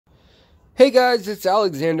Hey guys, it's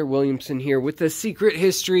Alexander Williamson here with The Secret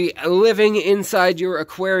History Living Inside Your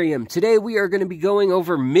Aquarium. Today we are going to be going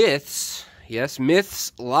over myths, yes,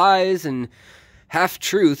 myths, lies, and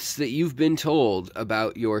half-truths that you've been told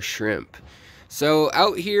about your shrimp. So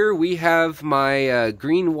out here we have my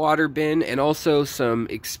green water bin and also some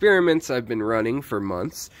experiments I've been running for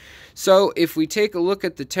months. So if we take a look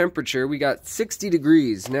at the temperature, we got 60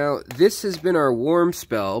 degrees. Now this has been our warm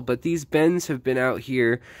spell, but these bins have been out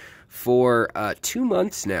here for 2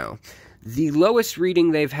 months now. The lowest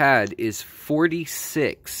reading they've had is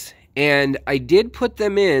 46, and I did put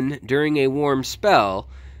them in during a warm spell,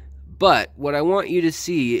 but what I want you to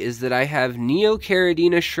see is that I have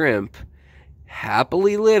neocaridina shrimp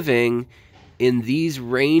happily living in these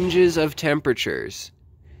ranges of temperatures.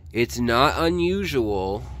 It's not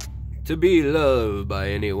unusual to be loved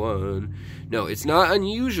by anyone. No, it's not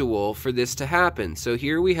unusual for this to happen. So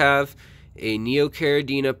here we have a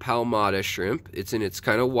neocaridina palmata shrimp. It's in its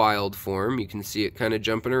kind of wild form. You can see it kind of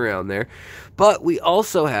jumping around there. But we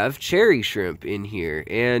also have cherry shrimp in here,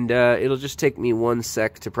 and it'll just take me 1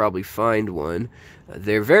 sec to probably find one.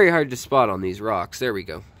 They're very hard to spot on these rocks. There we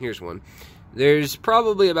go. Here's one. There's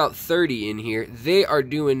probably about 30 in here. They are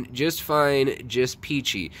doing just fine, just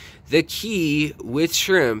peachy. The key with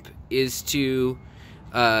shrimp is to,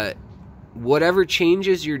 whatever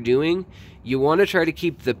changes you're doing, you want to try to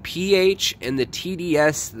keep the pH and the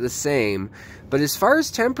TDS the same. But as far as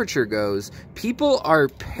temperature goes, people are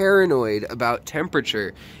paranoid about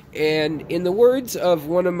temperature. And in the words of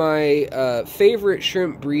one of my favorite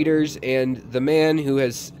shrimp breeders and the man who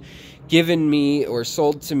has given me or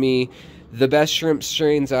sold to me the best shrimp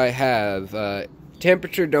strains I have,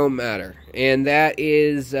 temperature don't matter. And that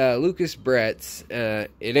is Lucas Brett's. It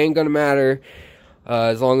ain't gonna matter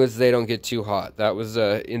as long as they don't get too hot. That was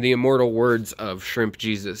in the immortal words of Shrimp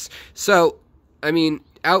Jesus. So, I mean,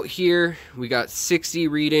 out here, we got 60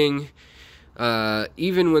 reading.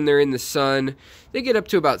 Even when they're in the sun, they get up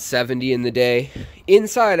to about 70 in the day.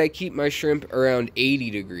 Inside, I keep my shrimp around 80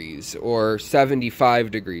 degrees or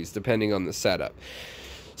 75 degrees, depending on the setup.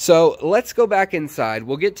 So let's go back inside.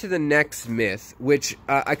 We'll get to the next myth, which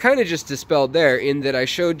I kind of just dispelled there in that I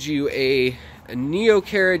showed you a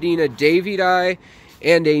neocaridina davidi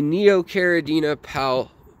and a neocaridina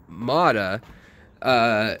palmata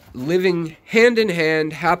living hand in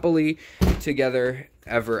hand happily together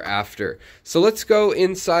ever after. So let's go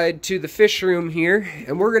inside to the fish room here,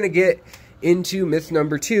 and we're going to get into myth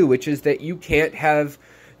number 2, which is that you can't have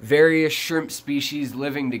various shrimp species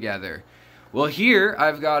living together. Well, here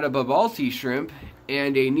I've got a babaulti shrimp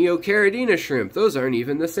and a neocaridina shrimp. Those aren't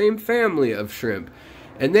even the same family of shrimp.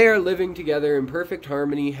 And they are living together in perfect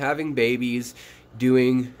harmony, having babies,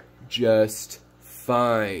 doing just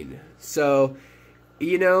fine. So,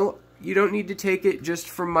 you know, you don't need to take it just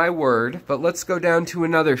from my word, but let's go down to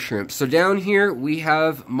another shrimp. So down here we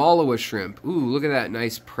have malawa shrimp. Ooh, look at that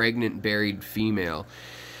nice pregnant buried female.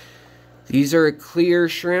 These are a clear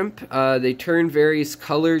shrimp. They turn various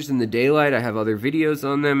colors in the daylight. I have other videos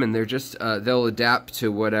on them, and they're just, they'll adapt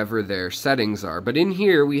to whatever their settings are. But in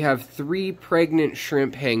here, we have 3 pregnant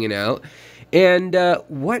shrimp hanging out. And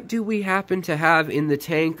what do we happen to have in the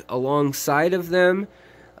tank alongside of them?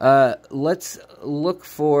 Let's look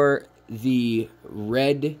for the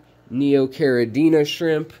red neocaridina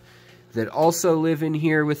shrimp that also live in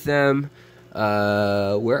here with them.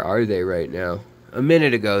 Where are they right now? A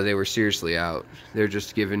minute ago, they were seriously out. They're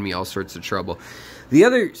just giving me all sorts of trouble. The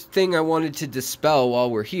other thing I wanted to dispel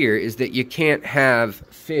while we're here is that you can't have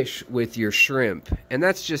fish with your shrimp. And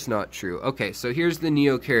that's just not true. Okay, so here's the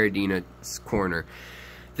neocaridina corner.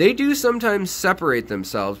 They do sometimes separate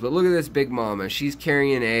themselves, but look at this big mama. She's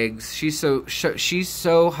carrying eggs. She's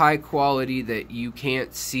so high quality that you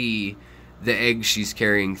can't see the eggs she's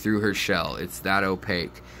carrying through her shell. It's that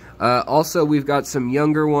opaque. Also, we've got some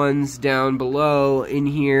younger ones down below in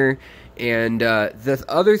here, and the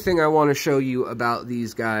other thing I want to show you about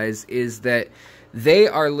these guys is that they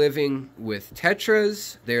are living with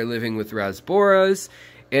tetras, they're living with rasboras,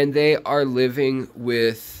 and they are living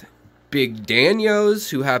with big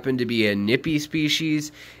danios, who happen to be a nippy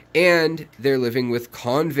species, and they're living with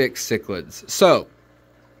convict cichlids. So,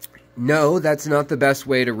 no, that's not the best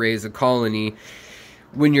way to raise a colony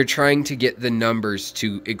when you're trying to get the numbers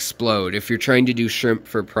to explode, if you're trying to do shrimp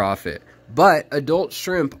for profit. But adult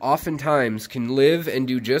shrimp oftentimes can live and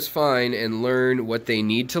do just fine and learn what they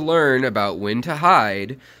need to learn about when to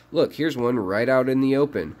hide. Look, here's one right out in the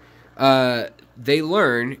open. They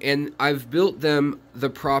learn, and I've built them the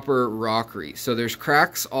proper rockery. So there's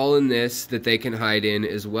cracks all in this that they can hide in,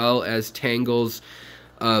 as well as tangles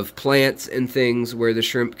of plants and things where the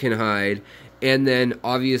shrimp can hide. And then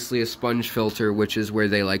obviously a sponge filter, which is where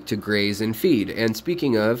they like to graze and feed. And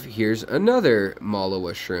speaking of, here's another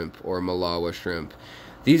malawa shrimp or malawa shrimp.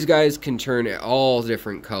 These guys can turn all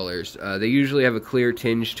different colors. They usually have a clear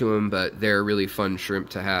tinge to them, but they're a really fun shrimp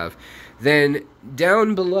to have. Then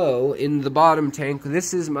down below in the bottom tank,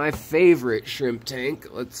 this is my favorite shrimp tank.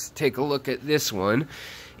 Let's take a look at this one.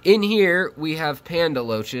 In here we have panda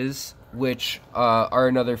loaches, which are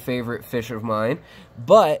another favorite fish of mine.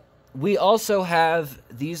 But we also have,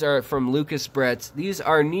 these are from Lucas Brett's, these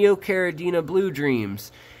are neocaridina blue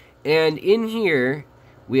dreams. And in here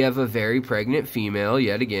we have a very pregnant female,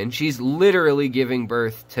 yet again. She's literally giving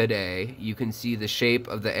birth today. You can see the shape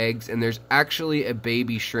of the eggs, and there's actually a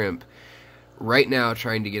baby shrimp right now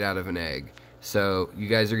trying to get out of an egg. So you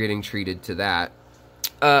guys are getting treated to that.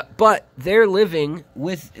 But they're living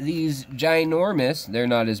with these ginormous, they're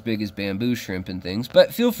not as big as bamboo shrimp and things,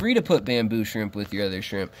 but feel free to put bamboo shrimp with your other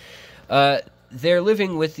shrimp. They're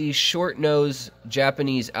living with these short-nosed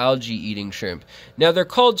Japanese algae-eating shrimp. Now, they're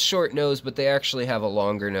called short-nosed, but they actually have a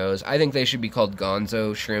longer nose. I think they should be called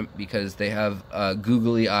gonzo shrimp because they have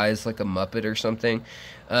googly eyes like a Muppet or something.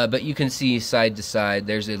 But you can see side to side,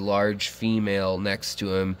 there's a large female next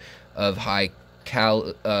to him of high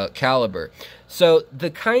caliber. So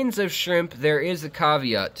the kinds of shrimp, there is a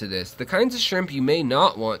caveat to this. The kinds of shrimp you may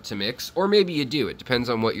not want to mix, or maybe you do, it depends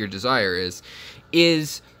on what your desire is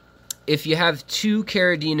if you have two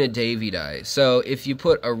Caridina davidi. So if you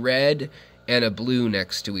put a red and a blue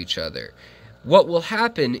next to each other, what will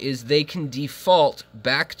happen is they can default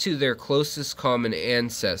back to their closest common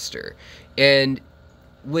ancestor. And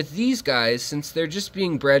with these guys, since they're just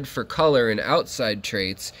being bred for color and outside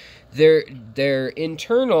traits, their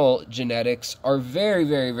internal genetics are very,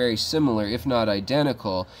 very, very similar, if not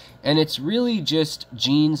identical, and it's really just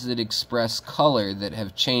genes that express color that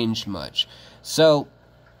have changed much. So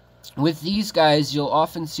with these guys, you'll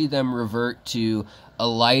often see them revert to a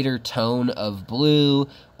lighter tone of blue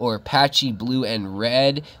or patchy blue and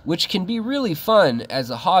red, which can be really fun as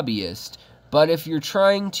a hobbyist. But if you're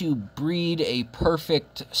trying to breed a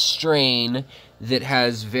perfect strain that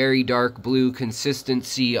has very dark blue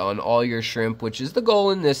consistency on all your shrimp, which is the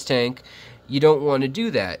goal in this tank, you don't want to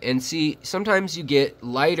do that. And see, sometimes you get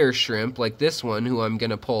lighter shrimp, like this one, who I'm going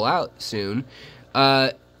to pull out soon,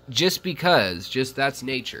 just because, that's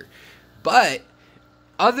nature. But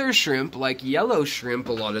other shrimp, like yellow shrimp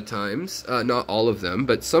a lot of times, not all of them,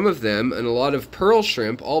 but some of them, and a lot of pearl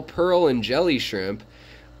shrimp, all pearl and jelly shrimp,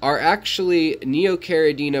 are actually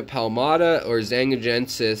neocaridina palmata or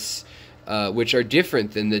zangagensis, which are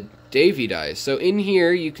different than the davidi. So in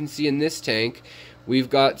here, you can see in this tank, we've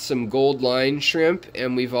got some gold line shrimp,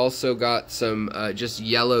 and we've also got some just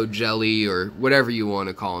yellow jelly, or whatever you want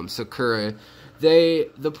to call them, sakura.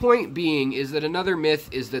 The point being is that another myth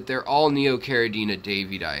is that they're all neocaridina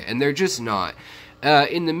davidi, and they're just not.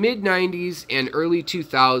 In the mid-90s and early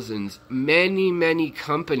 2000s, many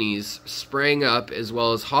companies sprang up, as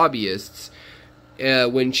well as hobbyists,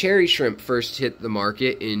 when cherry shrimp first hit the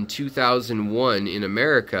market in 2001 in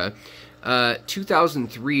America.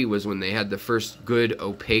 2003 was when they had the first good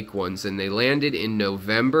opaque ones, and they landed in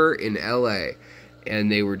November in LA,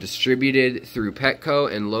 and they were distributed through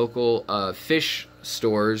Petco and local fish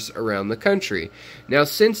stores around the country. Now,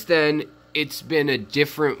 since then, it's been a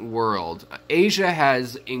different world. Asia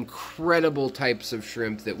has incredible types of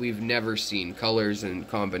shrimp that we've never seen, colors and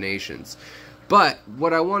combinations. But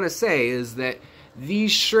what I want to say is that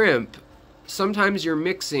these shrimp, sometimes you're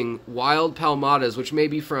mixing wild palmatas, which may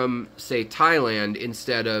be from, say, Thailand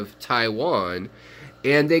instead of Taiwan,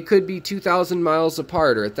 and they could be 2,000 miles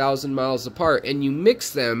apart or 1,000 miles apart, and you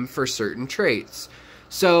mix them for certain traits.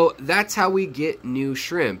 So that's how we get new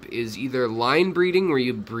shrimp, is either line breeding, where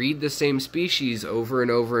you breed the same species over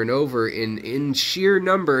and over and over. In sheer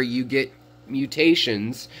number, you get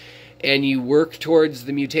mutations, and you work towards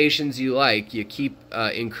the mutations you like. You keep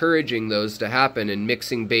encouraging those to happen and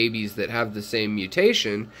mixing babies that have the same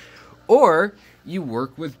mutation. Or you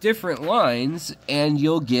work with different lines, and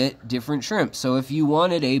you'll get different shrimp. So if you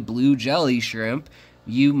wanted a blue jelly shrimp,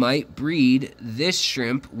 you might breed this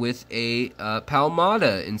shrimp with a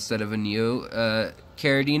palmata instead of a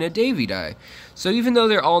neocaridina davidi. So even though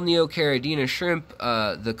they're all neocaridina shrimp,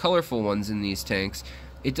 the colorful ones in these tanks,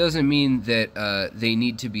 it doesn't mean that they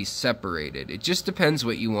need to be separated. It just depends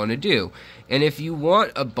what you want to do. And if you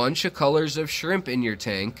want a bunch of colors of shrimp in your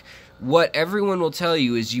tank, what everyone will tell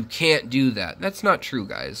you is you can't do that. That's not true,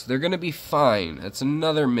 guys. They're going to be fine. That's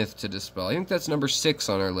another myth to dispel. I think that's number 6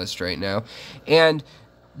 on our list right now. And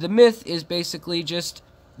the myth is basically just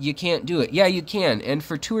you can't do it. Yeah, you can. And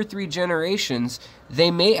for 2 or 3 generations, they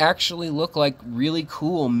may actually look like really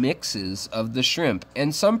cool mixes of the shrimp.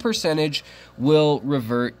 And some percentage will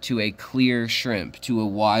revert to a clear shrimp, to a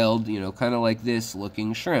wild, you know, kind of like this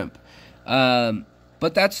looking shrimp.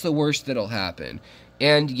 But that's the worst that'll happen.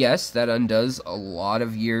 And yes, that undoes a lot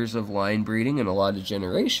of years of line breeding and a lot of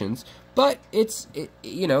generations. But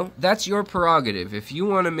you know, that's your prerogative. If you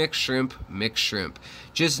want to mix shrimp, mix shrimp.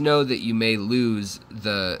 Just know that you may lose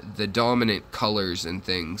the dominant colors and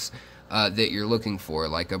things that you're looking for,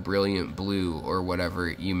 like a brilliant blue or whatever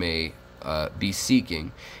you may be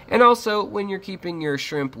seeking. And also, when you're keeping your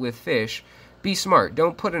shrimp with fish, be smart.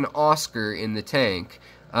 Don't put an Oscar in the tank.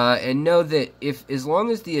 And know that as long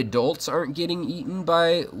as the adults aren't getting eaten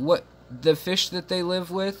by the fish that they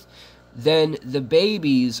live with, then the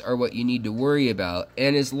babies are what you need to worry about.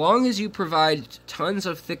 And as long as you provide tons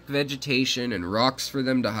of thick vegetation and rocks for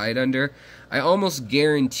them to hide under, I almost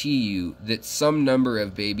guarantee you that some number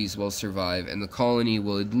of babies will survive and the colony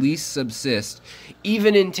will at least subsist,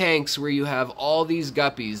 even in tanks where you have all these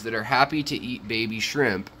guppies that are happy to eat baby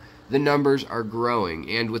shrimp. The numbers are growing,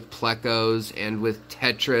 and with plecos, and with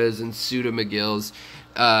tetras and pseudomagills,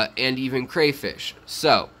 and even crayfish.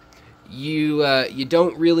 So, you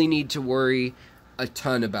don't really need to worry a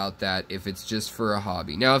ton about that if it's just for a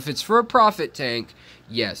hobby. Now, if it's for a profit tank,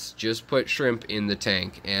 yes, just put shrimp in the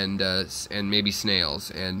tank and maybe snails,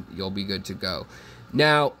 and you'll be good to go.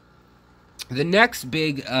 Now, the next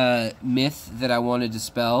big myth that I want to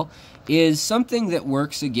dispel is something that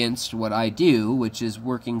works against what I do, which is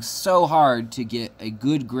working so hard to get a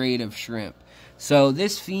good grade of shrimp. So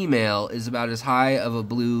this female is about as high of a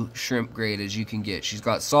blue shrimp grade as you can get. She's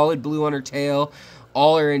got solid blue on her tail.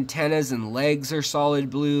 All her antennas and legs are solid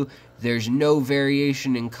blue. There's no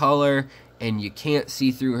variation in color, and you can't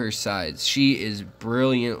see through her sides. She is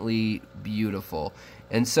brilliantly beautiful.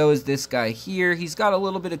 And so is this guy here. He's got a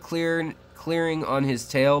little bit of clearing on his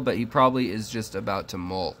tail, but he probably is just about to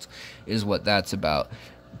molt, is what that's about.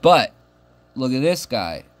 But look at this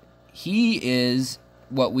guy. He is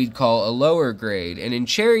what we'd call a lower grade. And in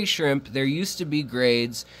cherry shrimp, there used to be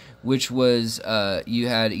grades, which was you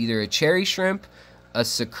had either a cherry shrimp, a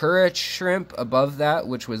sakura shrimp above that,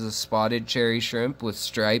 which was a spotted cherry shrimp with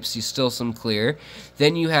stripes. You still some clear.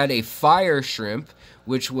 Then you had a fire shrimp,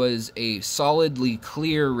 which was a solidly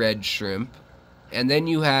clear red shrimp. And then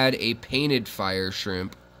you had a painted fire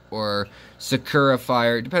shrimp, or sakura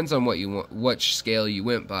fire. It depends on what you want, which scale you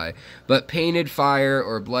went by. But painted fire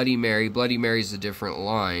or Bloody Mary. Bloody Mary's a different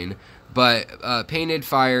line. But painted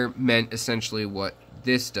fire meant essentially what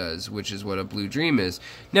this does, which is what a blue dream is.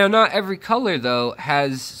 Now, not every color, though,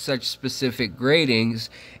 has such specific gradings.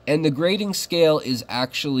 And the grading scale is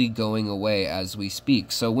actually going away as we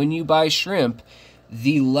speak. So when you buy shrimp,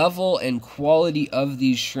 the level and quality of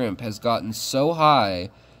these shrimp has gotten so high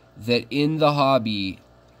that in the hobby,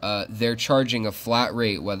 they're charging a flat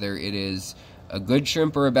rate, whether it is a good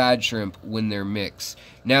shrimp or a bad shrimp, when they're mixed.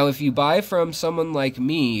 Now, if you buy from someone like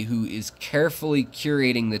me who is carefully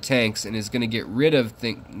curating the tanks and is going to get rid of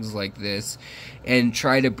things like this and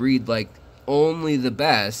try to breed like only the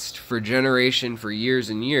best for years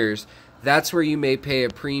and years, that's where you may pay a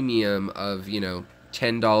premium of, you know,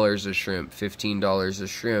 $10 a shrimp, $15 a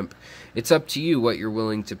shrimp. It's up to you what you're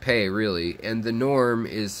willing to pay, really. And the norm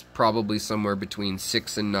is probably somewhere between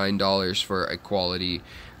 $6 and $9 for a quality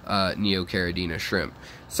neocaridina shrimp.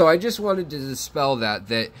 So I just wanted to dispel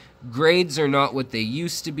that grades are not what they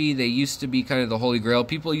used to be. They used to be kind of the holy grail.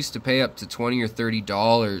 People used to pay up to $20 or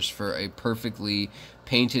 $30 for a perfectly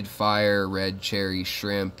painted fire red cherry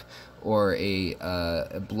shrimp, or a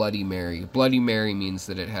Bloody Mary. Bloody Mary means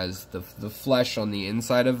that it has the flesh on the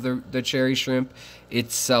inside of the cherry shrimp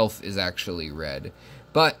itself is actually red.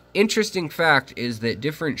 But interesting fact is that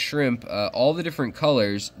different shrimp, all the different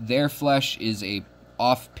colors, their flesh is a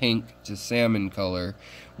off pink to salmon color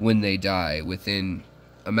when they die within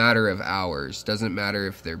a matter of hours. Doesn't matter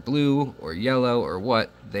if they're blue or yellow or what,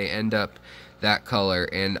 they end up that color,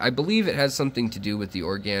 and I believe it has something to do with the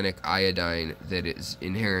organic iodine that is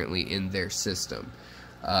inherently in their system,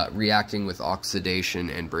 reacting with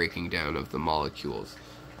oxidation and breaking down of the molecules.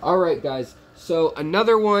 Alright guys, so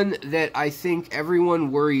another one that I think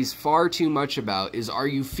everyone worries far too much about is, are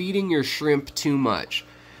you feeding your shrimp too much?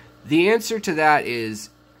 The answer to that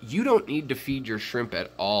is, you don't need to feed your shrimp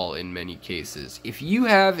at all in many cases. If you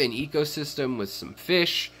have an ecosystem with some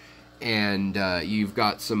fish, and you've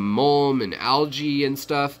got some mulm and algae and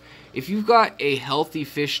stuff, if you've got a healthy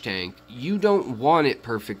fish tank, you don't want it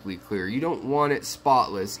perfectly clear. You don't want it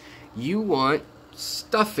spotless. You want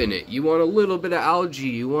stuff in it. You want a little bit of algae.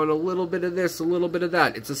 You want a little bit of this, a little bit of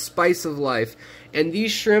that. It's a spice of life. And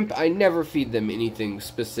these shrimp, I never feed them anything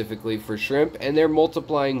specifically for shrimp, and they're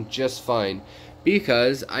multiplying just fine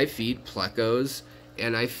because I feed plecos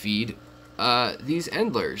and I feed these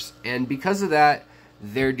endlers. And because of that,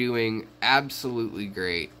 they're doing absolutely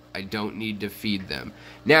great. I don't need to feed them.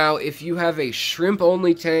 Now, if you have a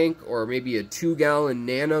shrimp-only tank or maybe a 2-gallon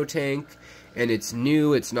nano tank, and it's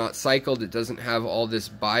new, it's not cycled, it doesn't have all this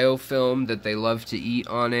biofilm that they love to eat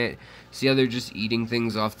on it. See how they're just eating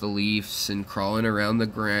things off the leaves and crawling around the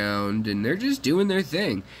ground, and they're just doing their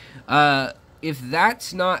thing. If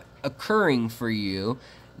that's not occurring for you,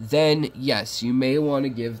 then yes, you may want to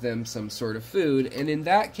give them some sort of food, and in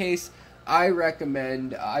that case, I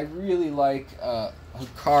recommend, I really like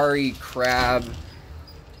Hikari crab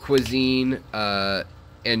cuisine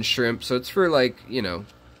and shrimp, so it's for like, you know,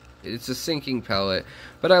 it's a sinking pellet,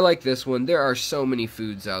 but I like this one. There are so many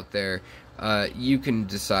foods out there. You can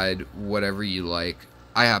decide whatever you like.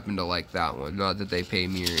 I happen to like that one. Not that they pay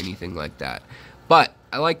me or anything like that. But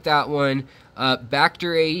I like that one.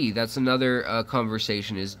 Bacter AE, that's another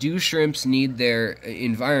conversation, is do shrimps need their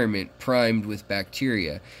environment primed with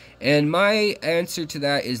bacteria? And my answer to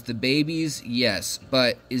that is the babies, yes.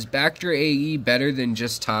 But is Bacter AE better than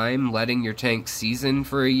just time, letting your tank season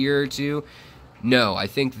for a year or two? No, I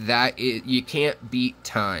think that you can't beat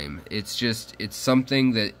time. It's just, it's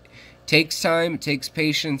something that takes time, it takes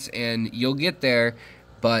patience, and you'll get there,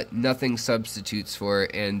 but nothing substitutes for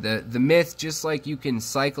it. And the myth, just like you can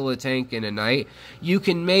cycle a tank in a night, you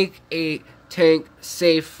can make a tank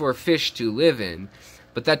safe for fish to live in,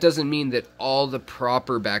 but that doesn't mean that all the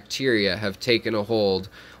proper bacteria have taken a hold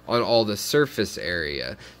on all the surface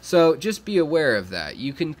area. So just be aware of that.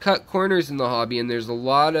 You can cut corners in the hobby, and there's a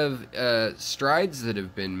lot of strides that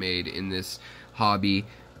have been made in this hobby,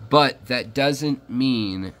 but that doesn't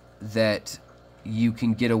mean that you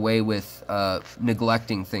can get away with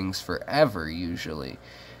neglecting things forever, usually.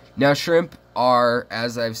 Now, shrimp are,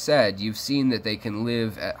 as I've said, you've seen that they can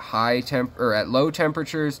live at at low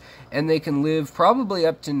temperatures, and they can live probably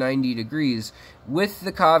up to 90 degrees, with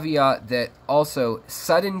the caveat that also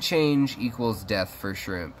sudden change equals death for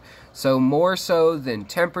shrimp. So more so than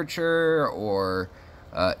temperature or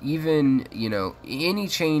even, you know, any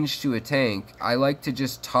change to a tank, I like to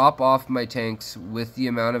just top off my tanks with the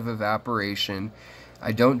amount of evaporation.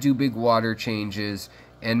 I don't do big water changes,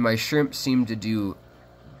 and my shrimp seem to do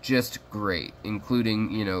just great, including,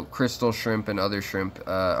 you know, crystal shrimp and other shrimp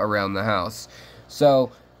around the house.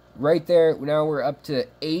 So right there, now we're up to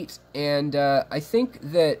 8, and I think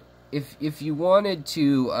that if you wanted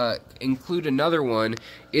to include another one,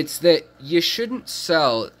 it's that you shouldn't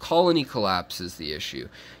sell, colony collapse is the issue.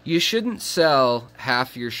 You shouldn't sell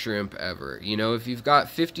half your shrimp ever. You know, if you've got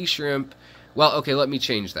 50 shrimp, well, okay, let me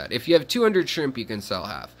change that. If you have 200 shrimp, you can sell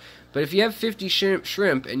half. But if you have 50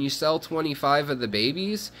 shrimp and you sell 25 of the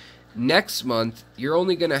babies, next month you're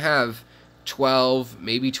only going to have 12,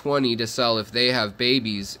 maybe 20 to sell if they have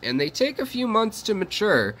babies, and they take a few months to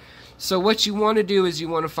mature. So what you want to do is you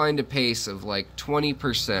want to find a pace of like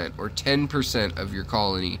 20% or 10% of your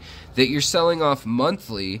colony that you're selling off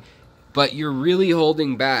monthly, but you're really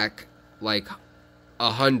holding back like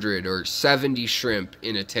 100 or 70 shrimp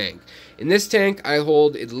in a tank. In this tank, I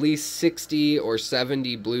hold at least 60 or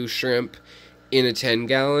 70 blue shrimp in a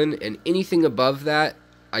 10-gallon, and anything above that,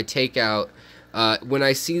 I take out. When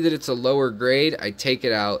I see that it's a lower grade, I take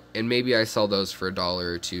it out, and maybe I sell those for $1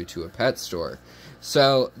 or $2 to a pet store.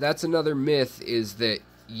 So that's another myth, is that,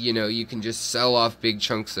 you know, you can just sell off big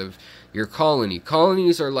chunks of your colony.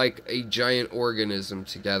 Colonies are like a giant organism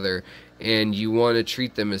together, and you want to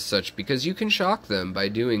treat them as such because you can shock them by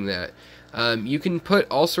doing that. You can put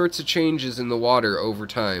all sorts of changes in the water over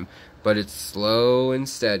time, but it's slow and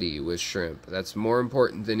steady with shrimp. That's more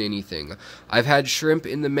important than anything. I've had shrimp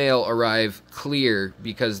in the mail arrive clear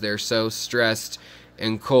because they're so stressed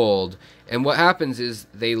and cold, and what happens is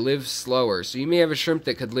they live slower. So you may have a shrimp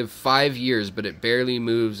that could live 5 years, but it barely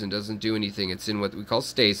moves and doesn't do anything. It's in what we call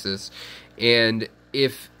stasis, and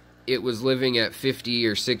if it was living at 50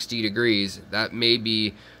 or 60 degrees, that may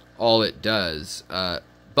be all it does.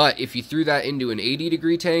 But if you threw that into an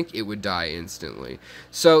 80-degree tank, it would die instantly.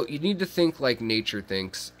 So you need to think like nature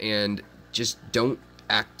thinks, and just don't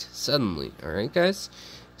act suddenly. Alright, guys?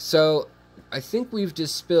 So I think we've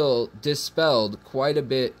dispelled quite a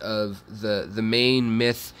bit of the main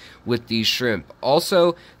myth with these shrimp.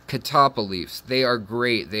 Also, catappa leaves. They are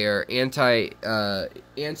great. They are antibacterial,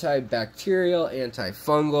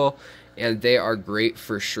 antifungal, and they are great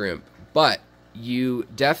for shrimp. But you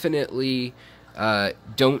definitely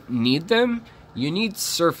don't need them you need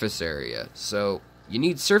surface area. So you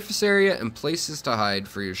need surface area and places to hide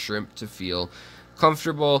for your shrimp to feel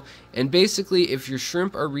comfortable. And basically, if your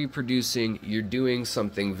shrimp are reproducing, you're doing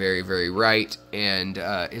something very, very right. And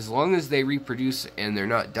as long as they reproduce and they're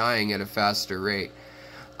not dying at a faster rate,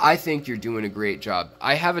 I think you're doing a great job.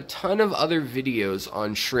 I have a ton of other videos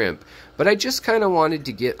on shrimp, but I just kind of wanted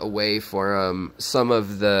to get away from some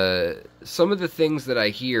of the things that I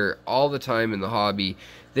hear all the time in the hobby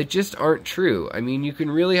that just aren't true. I mean, you can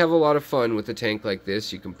really have a lot of fun with a tank like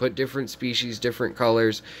this. You can put different species, different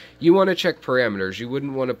colors. You want to check parameters. You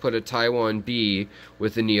wouldn't want to put a Taiwan B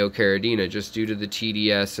with a neocaridina just due to the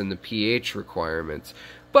TDS and the pH requirements.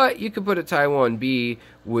 But you could put a Taiwan B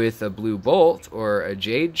with a blue bolt or a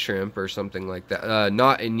jade shrimp or something like that.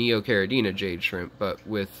 Not a neocaridina jade shrimp, but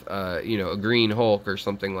with you know, a green hulk or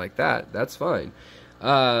something like that. That's fine.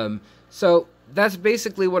 So that's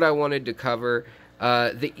basically what I wanted to cover.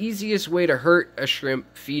 The easiest way to hurt a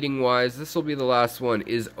shrimp feeding-wise, this will be the last one,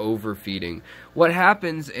 is overfeeding. What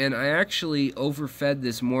happens, and I actually overfed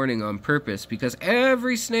this morning on purpose because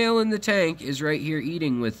every snail in the tank is right here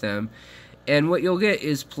eating with them. And what you'll get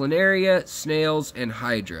is planaria, snails, and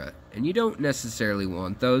hydra. And you don't necessarily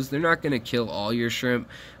want those. They're not going to kill all your shrimp,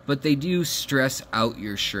 but they do stress out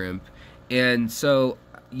your shrimp. And so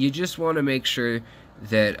you just want to make sure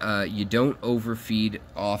that you don't overfeed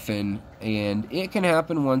often. And it can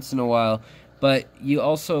happen once in a while. But you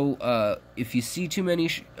also, if you see too many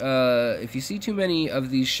of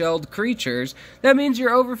these shelled creatures, that means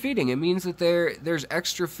you're overfeeding. It means that there's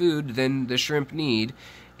extra food than the shrimp need.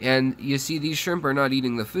 And you see these shrimp are not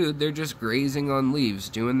eating the food, they're just grazing on leaves,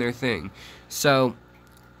 doing their thing. So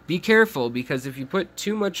be careful, because if you put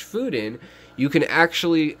too much food in, you can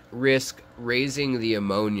actually risk raising the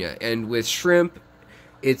ammonia. And with shrimp,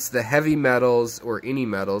 it's the heavy metals, or any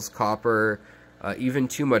metals, copper, even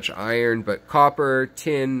too much iron, but copper,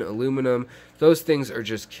 tin, aluminum, those things are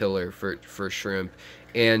just killer for shrimp.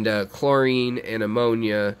 And chlorine and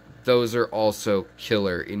ammonia, those are also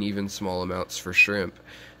killer in even small amounts for shrimp.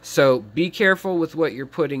 So be careful with what you're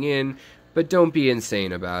putting in, but don't be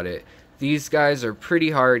insane about it. These guys are pretty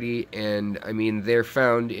hardy, and I mean, they're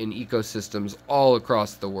found in ecosystems all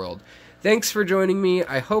across the world. Thanks for joining me.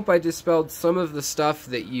 I hope I dispelled some of the stuff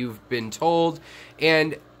that you've been told,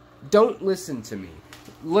 and don't listen to me.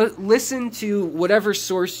 Listen to whatever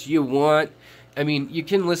source you want. I mean, you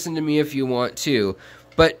can listen to me if you want to,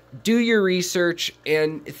 but do your research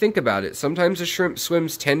and think about it. Sometimes a shrimp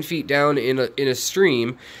swims 10 feet down in a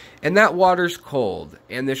stream, and that water's cold,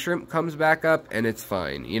 and the shrimp comes back up, and it's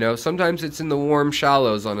fine. You know, sometimes it's in the warm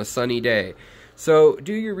shallows on a sunny day. So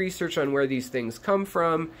do your research on where these things come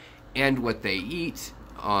from and what they eat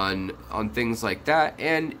on things like that,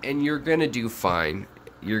 and you're gonna do fine.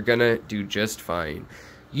 You're gonna do just fine.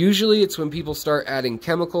 Usually it's when people start adding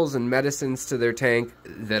chemicals and medicines to their tank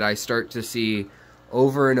that I start to see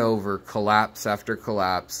over and over, collapse after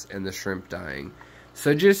collapse, and the shrimp dying.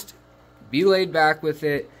 So just be laid back with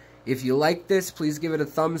it. If you like this, please give it a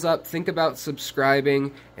thumbs up. Think about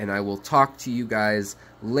subscribing, and I will talk to you guys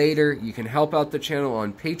later. You can help out the channel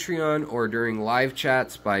on Patreon or during live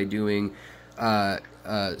chats by doing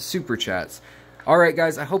super chats. Alright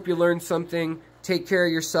guys, I hope you learned something. Take care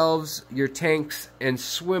of yourselves, your tanks, and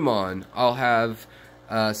swim on. I'll have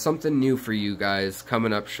something new for you guys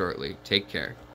coming up shortly. Take care.